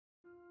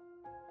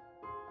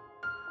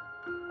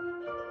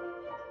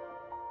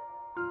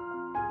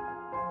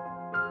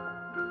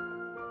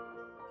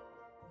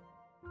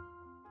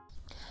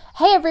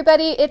Hey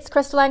everybody, it's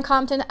Crystal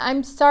Compton.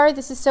 I'm sorry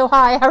this is so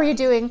high. How are you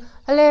doing?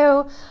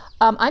 Hello.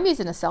 I'm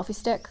using a selfie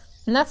stick,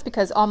 and that's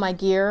because all my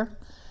gear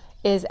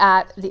is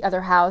at the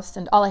other house,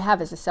 and all I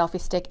have is a selfie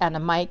stick and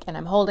a mic, and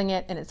I'm holding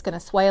it, and it's going to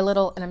sway a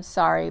little, and I'm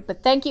sorry.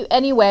 But thank you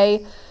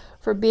anyway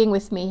for being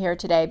with me here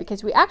today,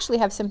 because we actually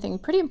have something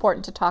pretty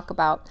important to talk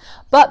about.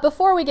 But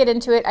before we get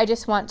into it, I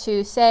just want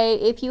to say,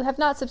 if you have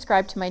not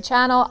subscribed to my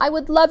channel, I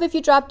would love if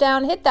you drop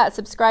down, hit that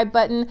subscribe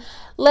button.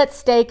 Let's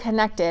stay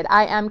connected.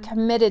 I am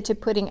committed to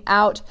putting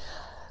out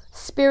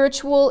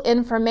spiritual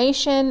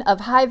information of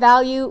high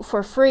value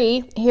for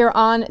free here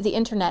on the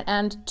internet.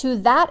 And to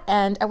that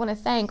end, I want to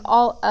thank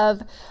all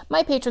of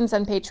my patrons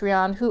on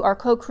Patreon who are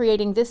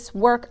co-creating this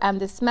work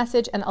and this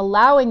message and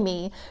allowing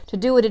me to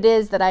do what it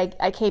is that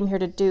I came here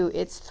to do.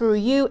 It's through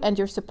you and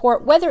your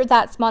support, whether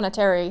that's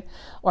monetary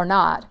or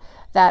not,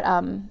 that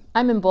I'm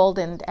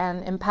emboldened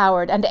and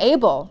empowered and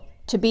able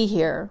to be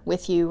here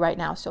with you right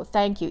now. So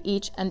thank you,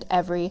 each and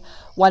every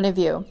one of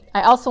you.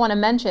 I also want to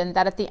mention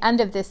that at the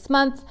end of this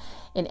month,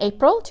 in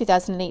April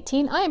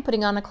 2018, I am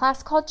putting on a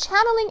class called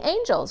Channeling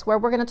Angels, where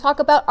we're going to talk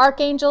about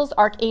archangels,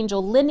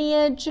 archangel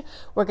lineage.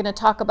 We're going to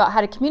talk about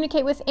how to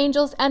communicate with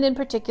angels, and in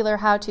particular,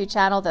 how to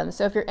channel them.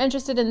 So if you're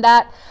interested in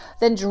that,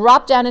 then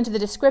drop down into the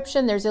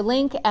description. There's a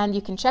link, and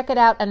you can check it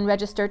out and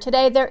register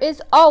today. There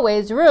is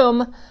always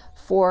room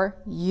for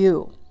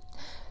you.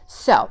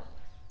 So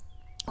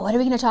what are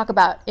we going to talk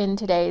about in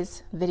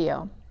today's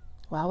video?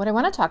 Well, what I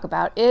want to talk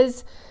about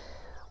is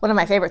one of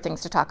my favorite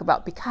things to talk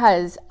about,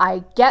 because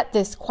I get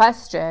this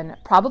question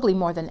probably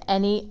more than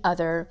any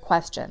other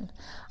question.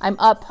 I'm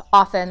up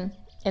often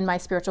in my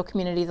spiritual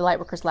community, the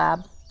Lightworkers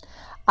Lab.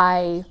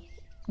 I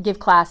give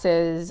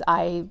classes,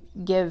 I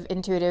give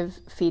intuitive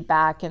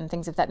feedback and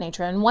things of that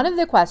nature. And one of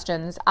the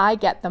questions I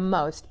get the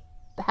most,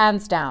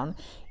 hands down,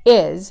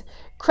 is,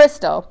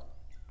 Crystal,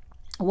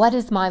 what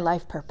is my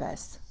life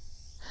purpose?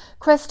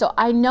 Crystal,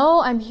 I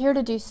know I'm here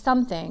to do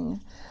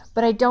something,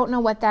 but I don't know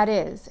what that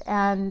is.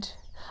 And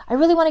I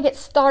really want to get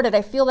started.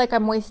 I feel like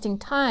I'm wasting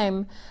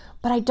time,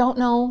 but I don't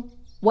know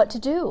what to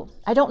do.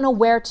 I don't know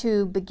where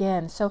to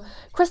begin. So,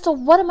 Crystal,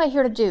 what am I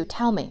here to do?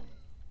 Tell me.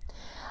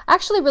 I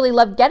actually really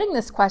love getting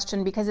this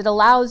question because it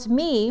allows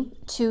me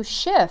to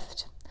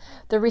shift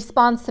the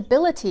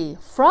responsibility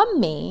from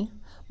me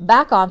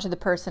back onto the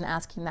person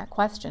asking that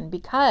question,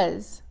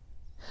 because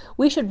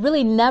we should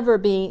really never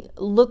be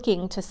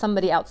looking to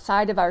somebody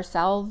outside of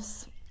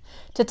ourselves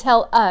to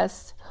tell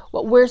us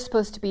what we're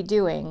supposed to be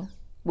doing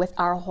with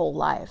our whole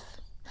life.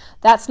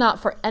 That's not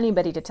for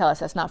anybody to tell us.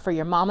 That's not for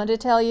your mama to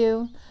tell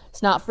you.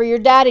 It's not for your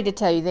daddy to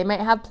tell you. They might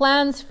have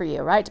plans for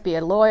you, right? To be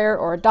a lawyer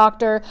or a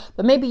doctor,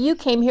 but maybe you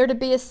came here to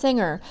be a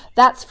singer.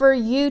 That's for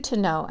you to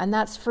know, and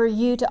that's for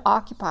you to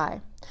occupy.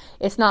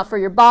 It's not for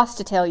your boss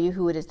to tell you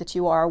who it is that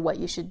you are, what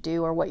you should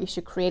do, or what you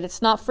should create.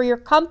 It's not for your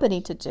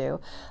company to do.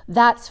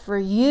 That's for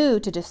you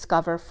to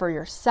discover for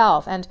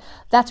yourself. And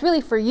that's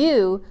really for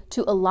you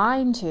to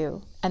align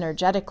to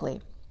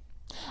energetically.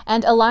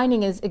 And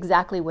aligning is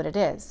exactly what it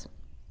is.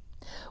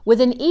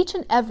 Within each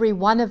and every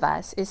one of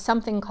us is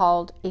something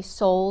called a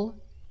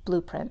soul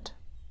blueprint.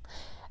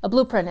 A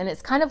blueprint, and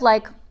it's kind of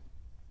like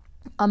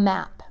a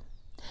map.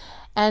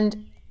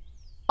 And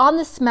on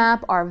this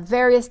map are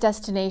various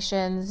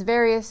destinations,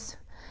 various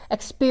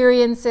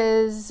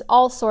experiences,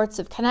 all sorts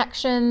of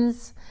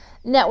connections,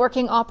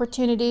 networking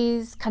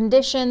opportunities,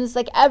 conditions,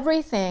 like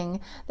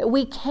everything that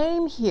we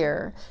came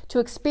here to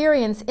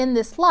experience in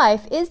this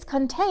life is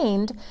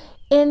contained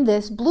in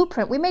this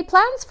blueprint. We made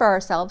plans for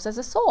ourselves as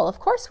a soul. Of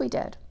course we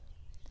did.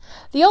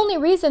 The only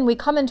reason we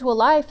come into a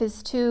life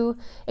is to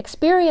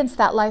experience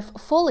that life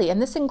fully.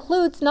 And this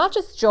includes not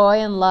just joy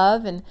and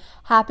love and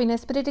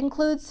happiness, but it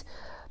includes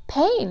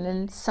pain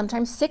and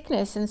sometimes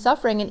sickness and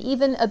suffering and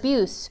even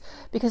abuse,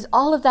 because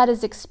all of that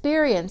is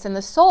experience. And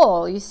the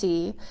soul, you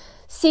see,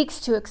 seeks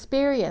to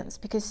experience,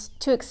 because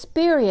to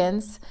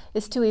experience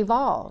is to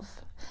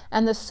evolve.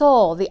 And the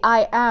soul, the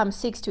I am,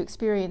 seeks to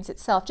experience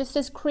itself, just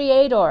as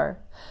Creator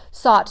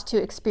sought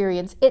to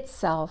experience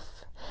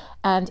itself,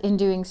 and in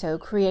doing so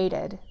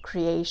created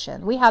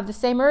creation. We have the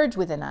same urge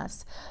within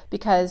us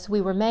because we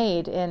were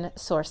made in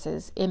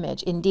Source's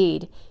image.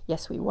 Indeed,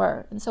 yes, we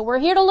were. And so we're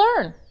here to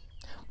learn.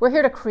 We're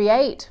here to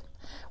create.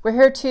 We're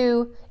here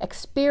to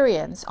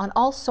experience on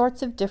all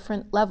sorts of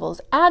different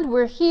levels. And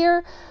we're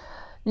here,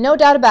 no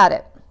doubt about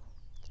it,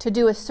 to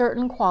do a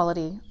certain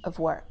quality of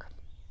work.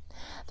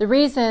 The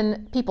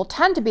reason people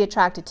tend to be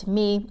attracted to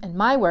me and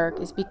my work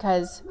is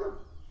because,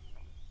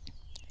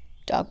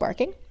 dog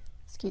barking,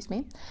 excuse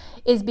me,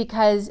 is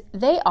because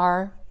they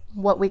are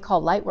what we call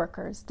light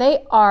workers.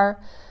 They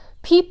are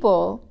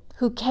people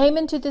who came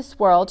into this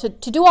world to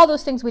do all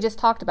those things we just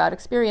talked about,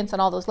 experience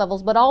on all those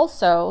levels, but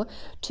also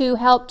to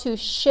help to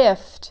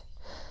shift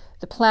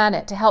the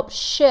planet, to help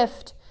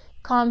shift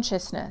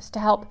consciousness, to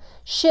help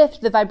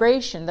shift the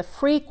vibration, the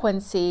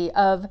frequency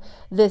of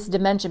this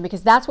dimension,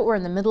 because that's what we're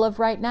in the middle of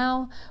right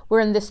now.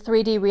 We're in this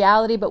 3D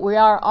reality, but we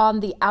are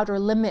on the outer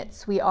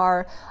limits. We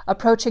are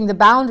approaching the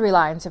boundary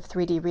lines of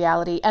 3D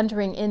reality,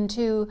 entering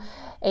into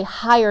a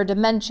higher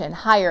dimension.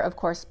 Higher, of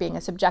course, being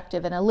a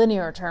subjective and a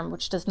linear term,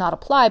 which does not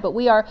apply, but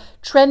we are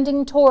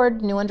trending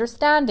toward new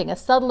understanding, a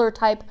subtler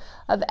type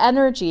of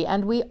energy,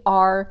 and we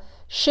are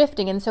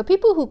shifting. And so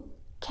people who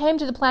came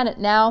to the planet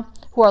now,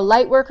 who are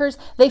light workers,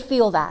 they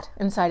feel that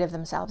inside of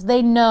themselves.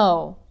 They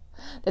know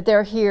that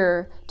they're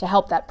here to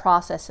help that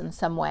process in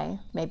some way,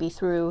 maybe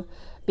through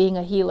being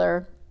a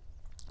healer,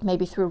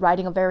 maybe through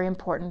writing a very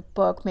important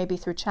book, maybe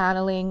through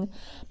channeling,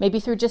 maybe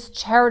through just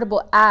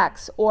charitable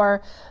acts,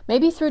 or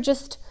maybe through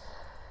just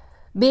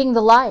being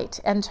the light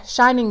and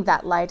shining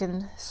that light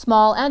in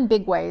small and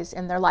big ways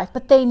in their life.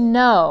 But they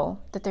know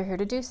that they're here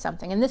to do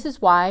something. And this is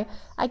why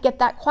I get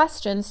that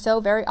question so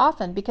very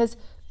often, because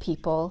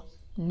people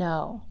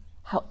know.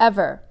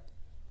 However,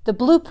 the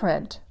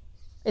blueprint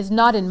is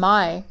not in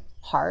my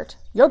heart.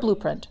 Your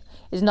blueprint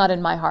is not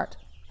in my heart.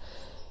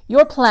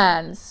 Your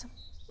plans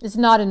is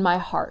not in my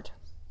heart.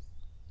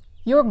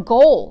 Your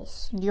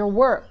goals, your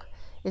work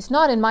is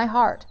not in my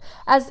heart.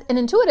 As an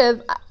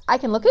intuitive, I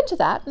can look into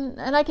that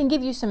and I can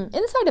give you some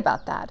insight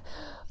about that.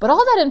 But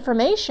all that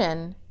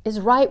information is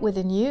right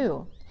within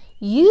you.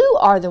 You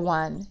are the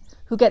one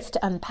who gets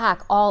to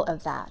unpack all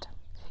of that.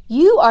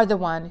 You are the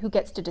one who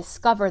gets to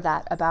discover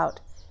that about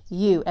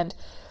you. And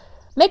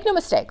make no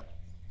mistake,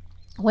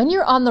 when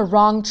you're on the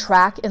wrong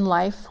track in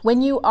life,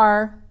 when you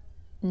are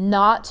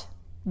not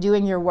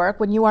doing your work,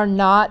 when you are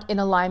not in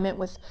alignment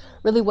with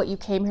really what you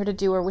came here to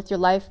do or with your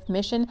life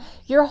mission,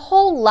 your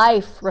whole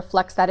life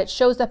reflects that. It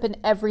shows up in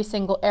every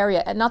single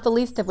area, and not the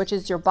least of which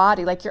is your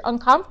body. Like, you're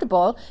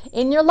uncomfortable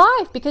in your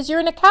life because you're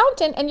an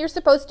accountant and you're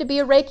supposed to be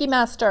a Reiki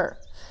master,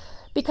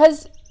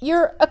 because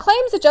you're a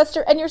claims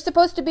adjuster and you're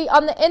supposed to be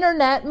on the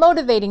internet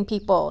motivating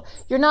people.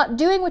 You're not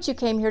doing what you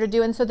came here to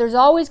do. And so there's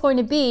always going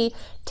to be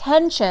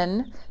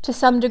tension to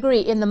some degree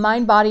in the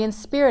mind, body, and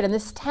spirit. And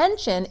this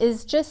tension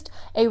is just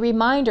a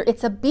reminder.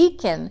 It's a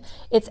beacon.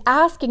 It's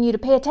asking you to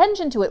pay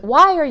attention to it.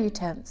 Why are you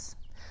tense?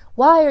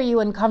 Why are you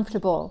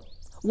uncomfortable?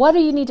 What do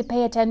you need to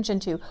pay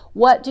attention to?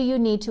 What do you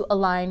need to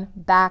align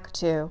back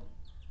to?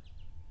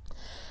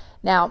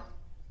 Now,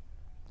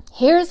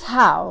 here's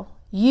how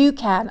you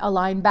can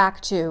align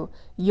back to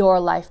your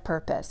life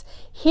purpose.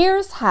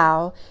 Here's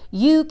how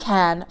you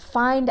can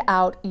find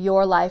out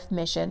your life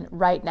mission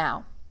right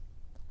now.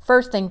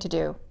 First thing to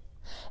do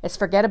is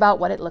forget about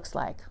what it looks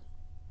like.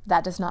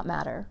 That does not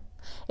matter.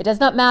 It does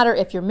not matter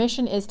if your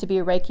mission is to be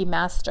a Reiki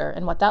master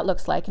and what that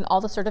looks like, and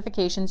all the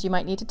certifications you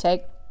might need to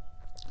take,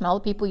 and all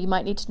the people you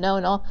might need to know,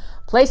 and all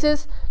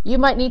places you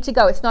might need to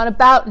go. It's not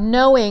about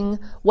knowing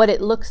what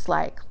it looks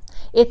like.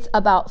 It's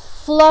about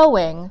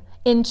flowing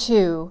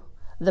into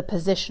the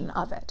position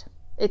of it.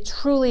 It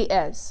truly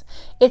is.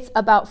 It's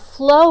about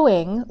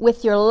flowing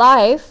with your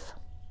life,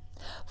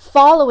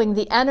 following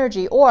the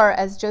energy, or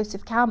as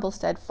Joseph Campbell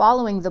said,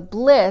 following the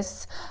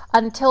bliss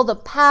until the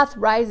path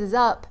rises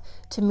up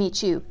to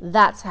meet you.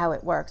 That's how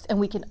it works. And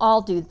we can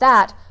all do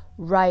that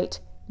right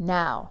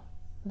now.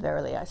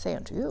 Verily I say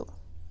unto you,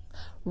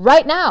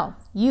 right now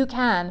you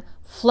can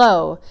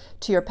flow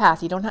to your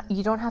path. You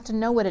don't have to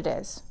know what it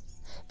is.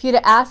 If you'd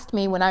have asked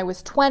me when I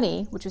was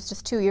 20, which was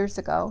just 2 years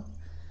ago,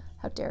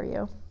 how dare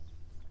you?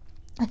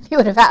 If you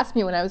would have asked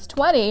me when I was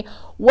 20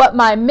 what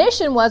my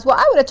mission was, well,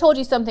 I would have told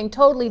you something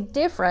totally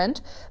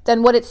different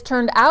than what it's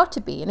turned out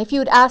to be. And if you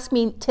would ask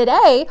me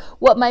today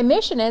what my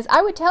mission is,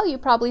 I would tell you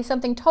probably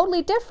something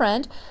totally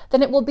different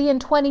than it will be in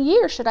 20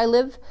 years should I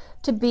live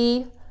to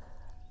be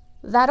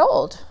that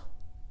old.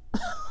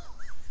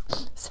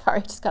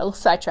 Sorry, just got a little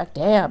sidetracked.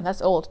 Damn,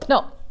 that's old.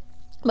 No,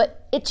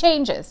 but it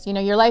changes. You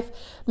know, your life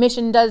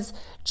mission does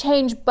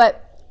change,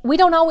 but we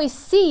don't always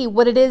see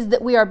what it is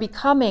that we are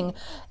becoming.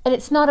 And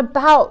it's not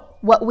about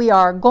what we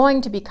are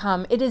going to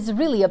become. It is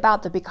really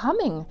about the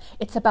becoming.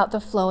 It's about the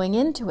flowing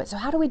into it. So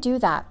how do we do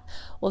that?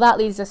 Well, that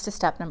leads us to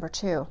step number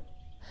 2,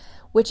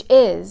 which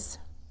is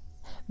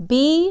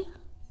be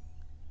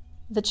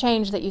the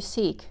change that you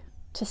seek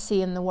to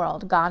see in the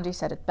world. Gandhi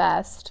said it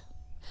best.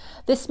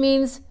 This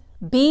means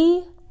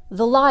be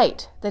the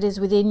light that is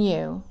within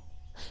you.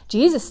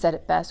 Jesus said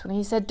it best when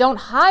he said, don't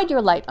hide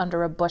your light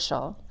under a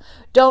bushel.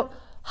 Don't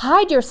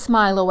hide your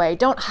smile away.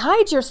 Don't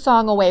hide your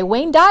song away.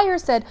 Wayne Dyer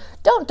said,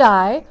 don't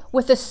die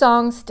with the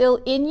song still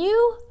in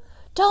you.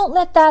 Don't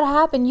let that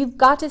happen. You've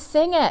got to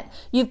sing it.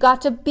 You've got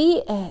to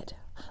be it.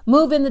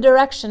 Move in the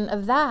direction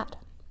of that.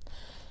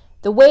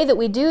 The way that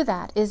we do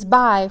that is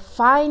by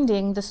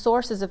finding the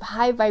sources of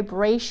high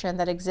vibration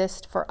that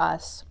exist for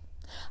us.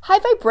 High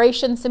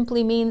vibration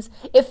simply means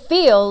it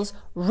feels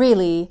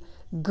really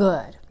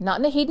good. Not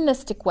in a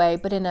hedonistic way,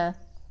 but in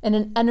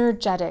an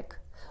energetic,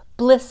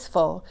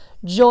 blissful,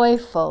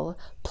 joyful,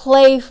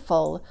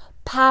 playful,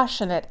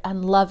 passionate,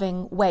 and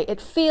loving way.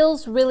 It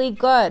feels really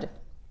good.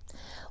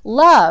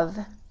 Love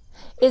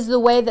is the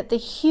way that the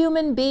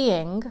human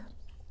being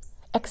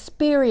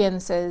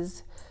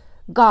experiences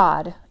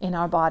God in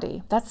our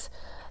body. That's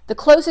the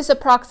closest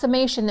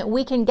approximation that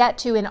we can get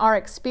to in our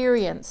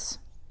experience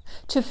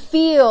to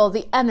feel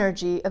the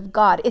energy of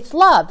God. It's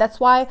love. That's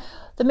why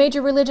the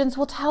major religions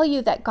will tell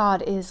you that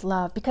God is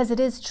love, because it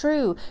is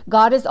true.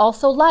 God is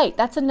also light.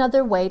 That's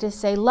another way to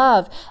say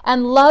love.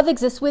 And love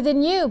exists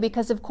within you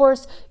because, of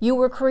course, you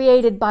were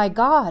created by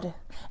God.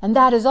 And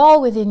that is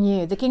all within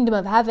you. The kingdom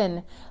of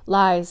heaven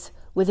lies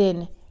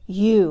within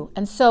you.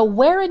 And so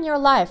where in your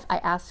life, I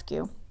ask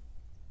you,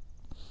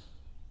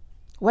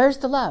 where's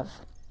the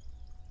love?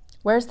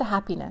 Where's the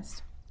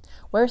happiness?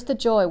 Where's the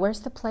joy?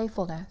 Where's the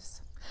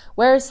playfulness?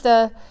 Where's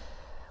the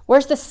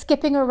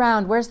skipping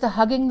around? Where's the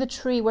hugging the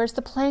tree? Where's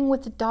the playing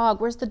with the dog?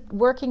 Where's the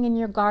working in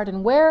your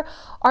garden? What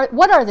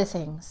are the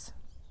things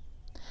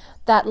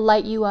that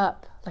light you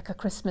up like a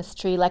Christmas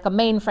tree, like a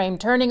mainframe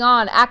turning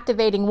on,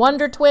 activating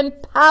Wonder Twin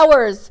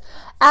powers?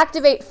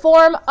 Activate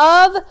form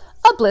of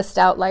a blissed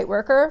out light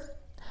worker.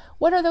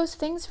 What are those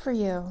things for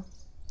you?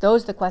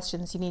 Those are the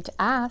questions you need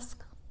to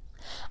ask.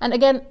 And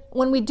again,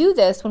 when we do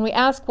this, when we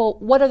ask, well,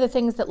 what are the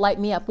things that light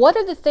me up? What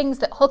are the things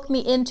that hook me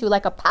into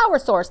like a power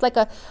source, like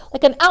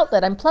an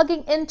outlet I'm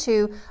plugging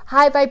into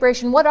high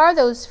vibration? What are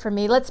those for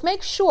me? Let's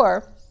make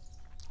sure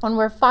when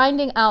we're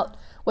finding out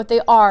what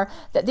they are,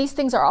 that these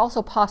things are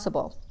also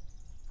possible.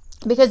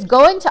 Because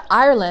going to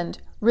Ireland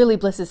really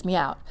blisses me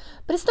out,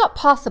 but it's not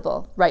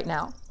possible right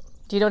now.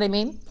 Do you know what I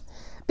mean?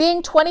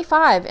 Being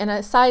 25 in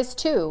a size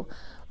 2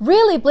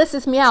 really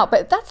blisses me out,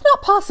 but that's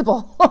not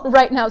possible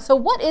right now. So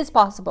what is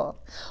possible?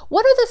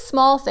 What are the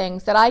small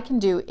things that I can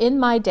do in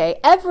my day,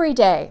 every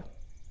day,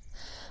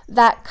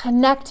 that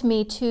connect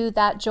me to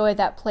that joy,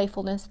 that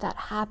playfulness, that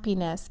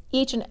happiness?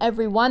 Each and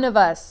every one of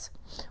us,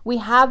 we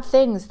have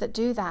things that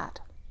do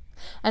that.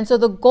 And so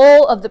the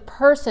goal of the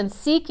person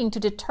seeking to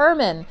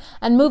determine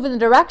and move in the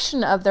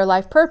direction of their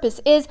life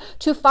purpose is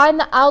to find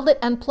the outlet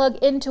and plug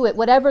into it,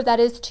 whatever that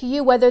is to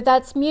you, whether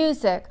that's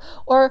music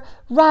or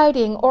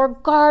writing or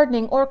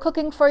gardening or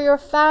cooking for your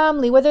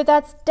family, whether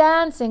that's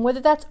dancing,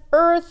 whether that's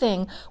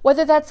earthing,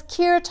 whether that's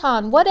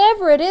kirtan,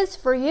 whatever it is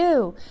for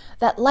you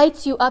that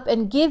lights you up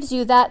and gives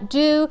you that,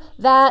 do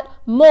that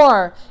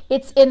more.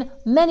 It's in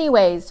many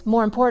ways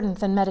more important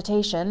than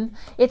meditation.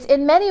 It's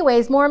in many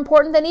ways more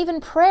important than even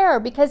prayer,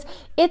 because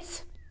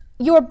it's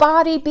your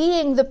body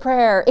being the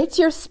prayer. It's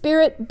your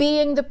spirit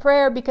being the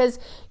prayer, because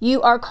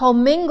you are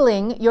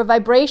commingling your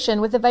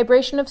vibration with the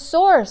vibration of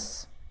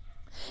Source.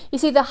 You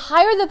see, the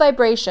higher the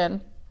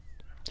vibration,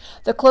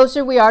 the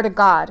closer we are to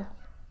God.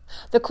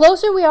 The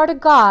closer we are to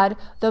God,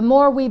 the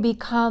more we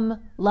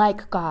become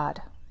like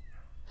God.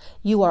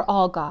 You are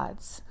all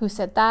gods. Who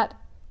said that?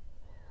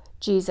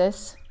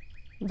 Jesus,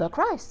 the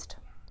Christ.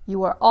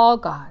 You are all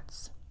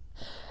gods.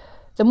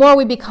 The more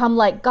we become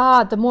like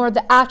God, the more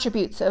the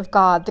attributes of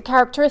God, the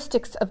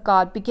characteristics of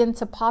God begin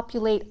to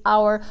populate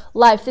our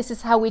life. This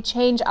is how we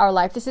change our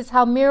life. This is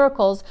how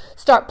miracles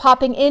start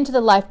popping into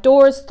the life.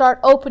 Doors start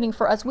opening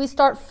for us. We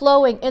start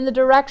flowing in the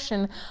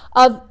direction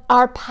of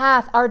our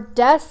path, our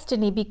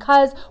destiny,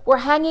 because we're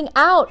hanging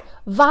out,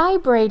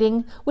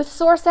 vibrating with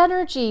Source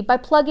energy by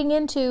plugging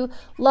into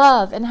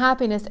love and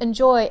happiness and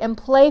joy and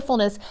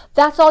playfulness.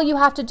 That's all you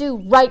have to do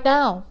right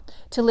now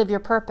to live your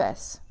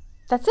purpose.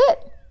 That's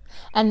it.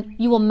 And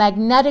you will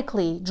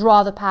magnetically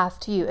draw the path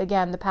to you.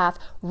 Again, the path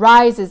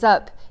rises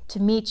up to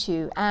meet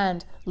you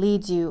and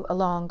leads you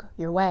along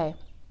your way.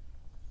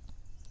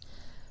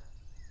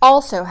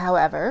 Also,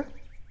 however,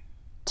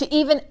 to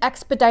even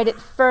expedite it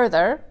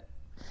further,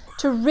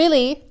 to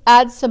really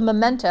add some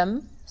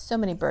momentum, so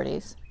many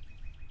birdies,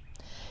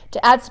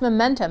 to add some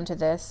momentum to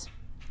this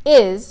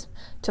is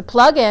to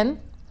plug in,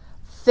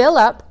 fill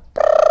up,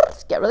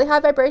 get really high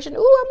vibration.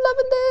 Ooh, I'm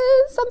loving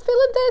this, I'm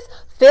feeling this.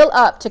 Fill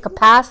up to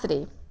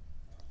capacity.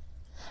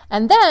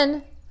 And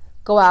then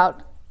go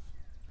out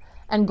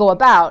and go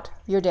about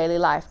your daily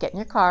life. Get in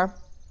your car,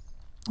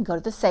 go to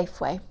the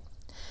Safeway,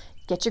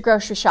 get your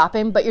grocery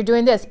shopping, but you're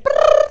doing this.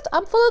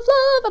 I'm full of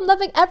love. I'm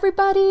loving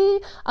everybody.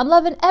 I'm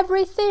loving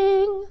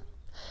everything.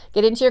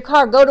 Get into your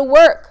car, go to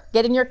work,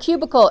 get in your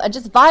cubicle and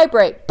just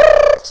vibrate.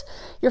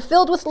 You're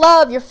filled with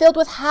love. You're filled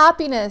with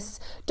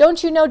happiness.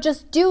 Don't you know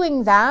just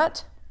doing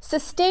that,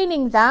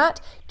 sustaining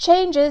that,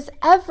 changes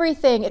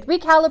everything. It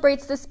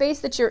recalibrates the space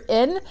that you're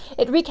in.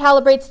 It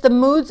recalibrates the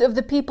moods of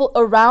the people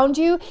around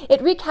you.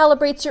 It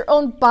recalibrates your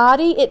own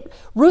body. It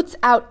roots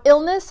out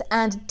illness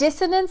and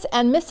dissonance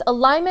and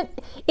misalignment.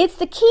 It's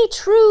the key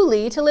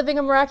truly to living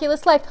a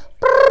miraculous life.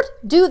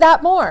 Do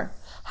that more.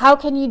 How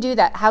can you do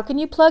that? How can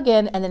you plug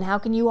in, and then how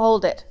can you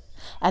hold it?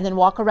 And then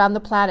walk around the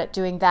planet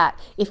doing that.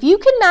 If you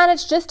can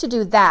manage just to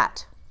do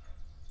that,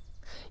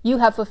 you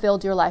have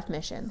fulfilled your life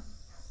mission.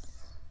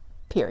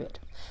 Period.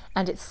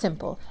 And it's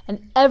simple,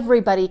 and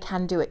everybody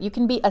can do it. You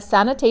can be a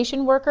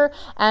sanitation worker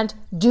and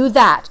do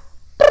that,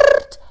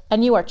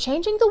 and you are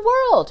changing the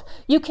world.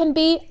 You can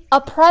be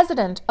a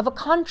president of a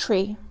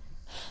country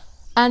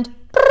and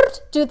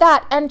do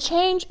that and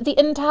change the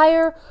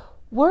entire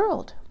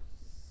world.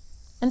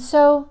 And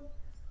so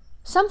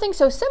something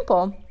so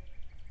simple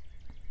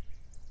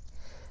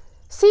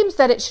seems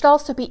that it should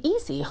also be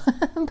easy,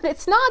 but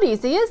it's not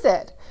easy, is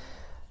it?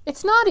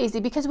 It's not easy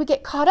because we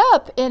get caught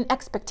up in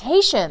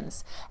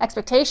expectations.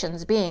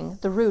 Expectations being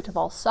the root of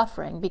all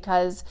suffering,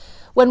 because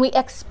when we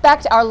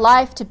expect our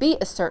life to be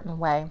a certain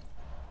way,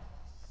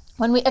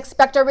 when we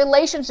expect our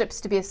relationships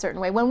to be a certain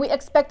way, when we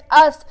expect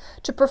us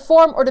to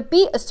perform or to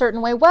be a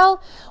certain way,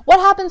 well, what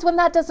happens when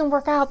that doesn't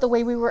work out the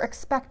way we were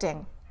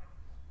expecting?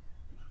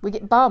 We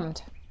get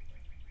bummed.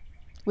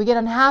 We get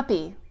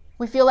unhappy.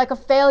 We feel like a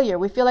failure.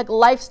 We feel like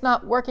life's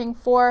not working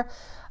for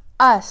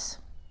us.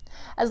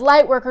 As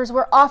light workers,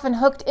 we're often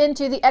hooked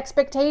into the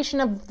expectation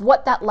of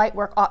what that light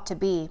work ought to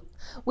be.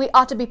 We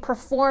ought to be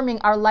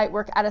performing our light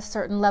work at a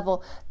certain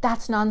level.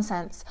 That's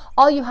nonsense.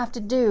 All you have to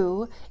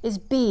do is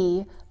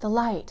be the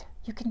light.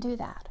 You can do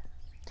that.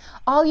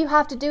 All you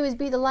have to do is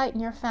be the light in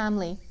your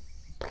family.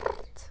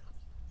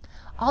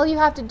 All you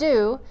have to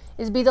do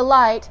is be the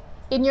light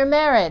in your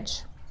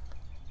marriage.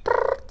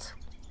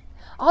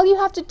 All you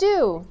have to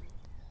do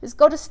is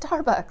go to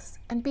Starbucks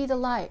and be the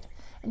light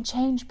and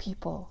change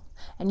people.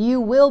 And you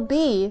will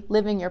be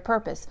living your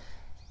purpose.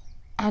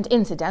 And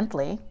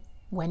incidentally,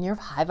 when you're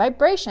high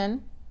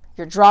vibration,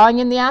 you're drawing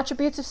in the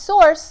attributes of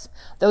Source,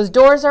 those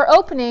doors are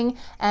opening,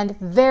 and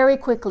very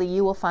quickly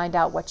you will find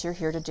out what you're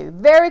here to do.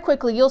 Very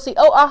quickly you'll see,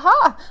 oh,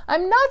 aha,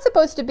 I'm not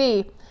supposed to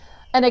be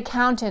an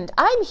accountant.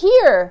 I'm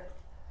here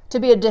to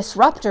be a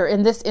disruptor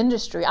in this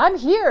industry. I'm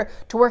here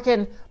to work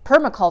in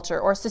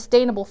permaculture or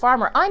sustainable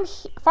farming.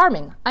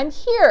 I'm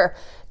here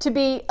to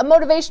be a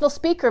motivational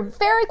speaker.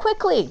 Very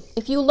quickly,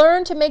 if you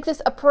learn to make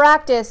this a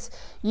practice,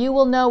 you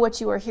will know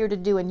what you are here to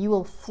do, and you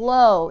will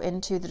flow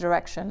into the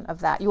direction of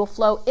that. You will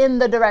flow in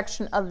the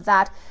direction of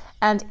that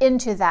and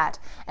into that.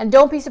 And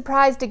don't be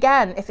surprised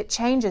again if it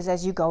changes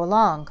as you go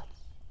along.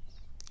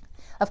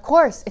 Of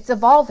course, it's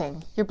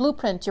evolving. Your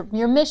blueprint,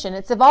 your mission,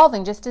 it's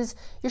evolving just as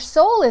your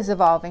soul is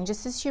evolving,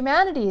 just as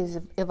humanity is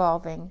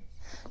evolving,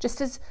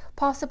 just as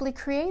possibly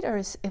Creator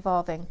is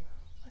evolving.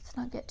 Let's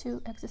not get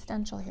too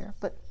existential here,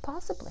 but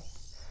possibly.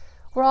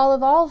 We're all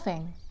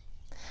evolving.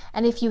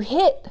 And if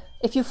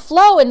you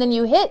flow and then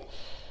you hit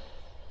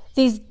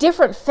these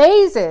different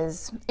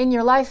phases in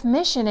your life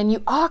mission and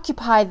you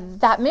occupy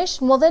that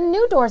mission, well, then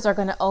new doors are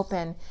going to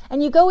open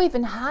and you go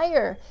even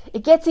higher.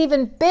 It gets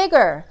even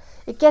bigger.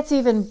 It gets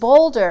even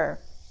bolder.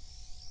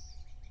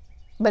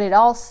 But it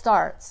all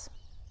starts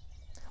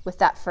with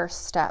that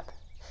first step.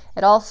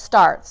 It all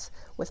starts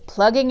with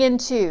plugging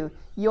into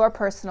your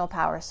personal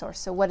power source.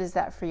 So what is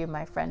that for you,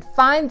 my friend?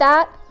 Find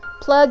that,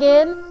 plug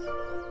in,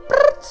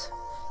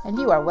 and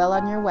you are well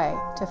on your way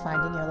to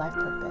finding your life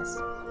purpose.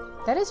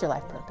 That is your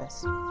life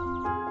purpose.